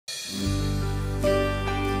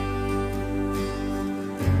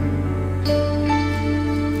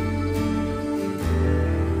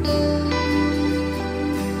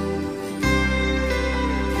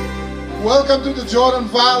welcome to the Jordan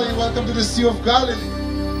Valley. Welcome to the Sea of Galilee.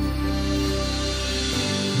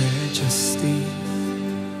 Majesty,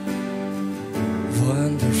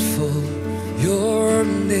 wonderful your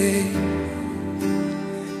name.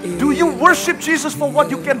 Do you worship Jesus for what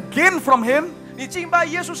you can gain from Him? 你敬拜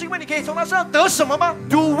耶稣是因为你可以从他身上得什么吗？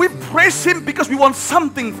 Do we praise Him because we want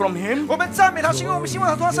something from Him? 我们赞美他是因为我们希望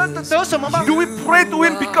他从他身上得什么吗？ Do we pray to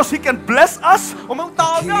Him because He can bless us? 我们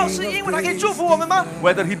祷告是因为他可以祝福我们吗？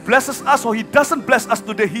 Whether He blesses us or He doesn't bless us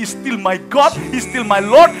today, He is still my God, He's still my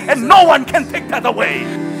Lord, and no one can take that away.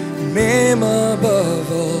 Name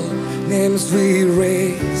above all names we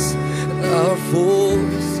raise our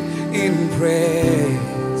voice in praise.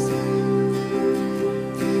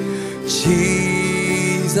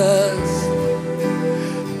 Jesus,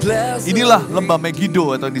 bless. Inilah lembah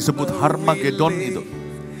Megiddo atau yang disebut Harmagedon itu.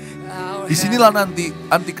 Disinilah nanti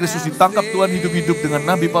antikristus ditangkap Tuhan hidup-hidup dengan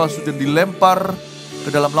nabi palsu dan dilempar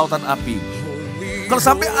ke dalam lautan api. Kalau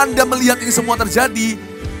sampai Anda melihat ini semua terjadi,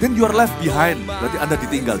 then you are left behind. Berarti Anda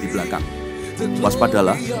ditinggal di belakang.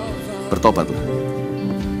 Waspadalah, bertobatlah.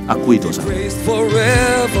 Akui dosa.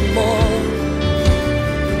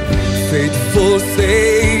 Faithful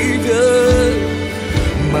Savior,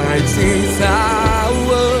 mighty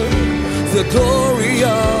tower, the glory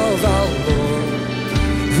of our Lord,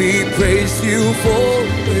 we praise you forevermore.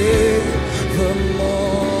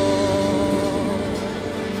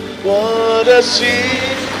 我的心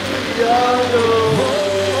要有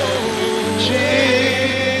奇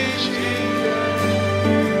迹。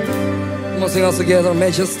 Come on, sing us together,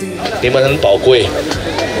 Majesty. 你们很宝贵，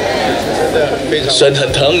神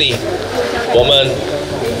很疼你，我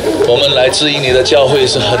们来自于你的教会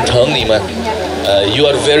是很疼你们。You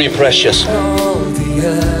are very precious.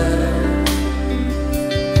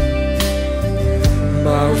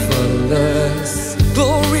 Marvelous,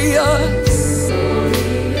 glorious,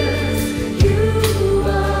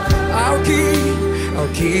 our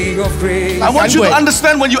King of praise. I want you to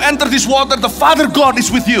understand when you enter this water, the Father God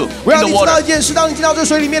is with you 我 in 要 the 你知道 water. 一件事：当你进到这个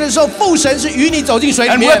水里面的时候，父神是与你走进水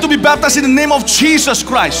里 And we 面 have to。be baptized in the name of Jesus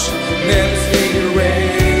Christ. Names we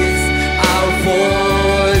raise our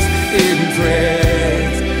voice in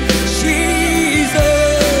praise. Jesus,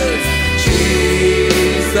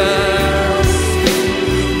 Jesus,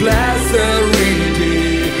 blessed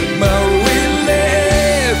Redeemer, we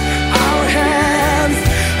lift our hands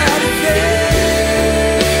and say,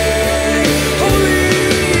 Holy,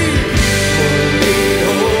 holy,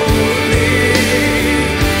 holy,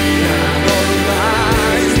 God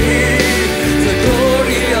Almighty, the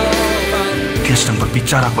glory of our. Dia sedang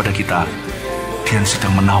berbicara kepada kita. Dia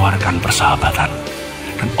sedang menawarkan persahabatan.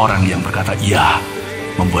 Dan orang yang berkata iya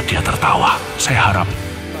membuat dia tertawa. Saya harap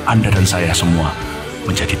Anda dan saya semua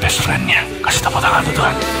menjadi best friend-nya. Kasih tepuk tangan untuk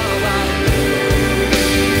Tuhan.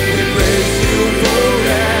 We praise you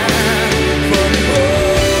forevermore.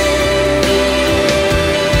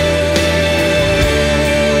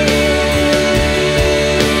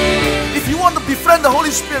 If you want to befriend the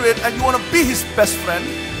Holy Spirit and you want to be His best friend,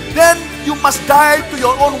 then you must die to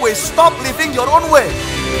your own way. Stop living your own way.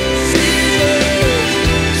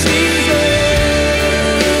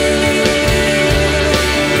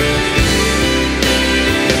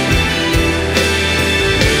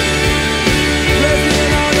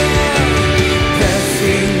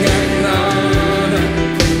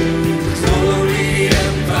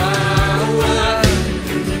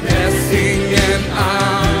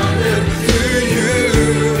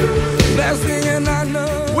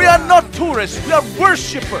 We are not tourists, we are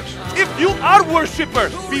worshippers. If you are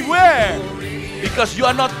worshippers, beware. Because you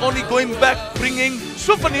are not only going back bringing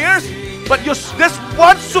souvenirs, but there's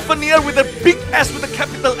one souvenir with a big S, with a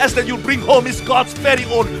capital S, that you bring home is God's very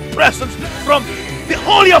own presence from the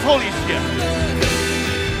Holy of Holies here.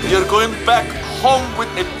 You're going back home with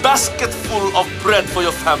a basket full of bread for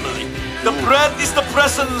your family. The bread is the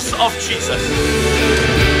presence of Jesus.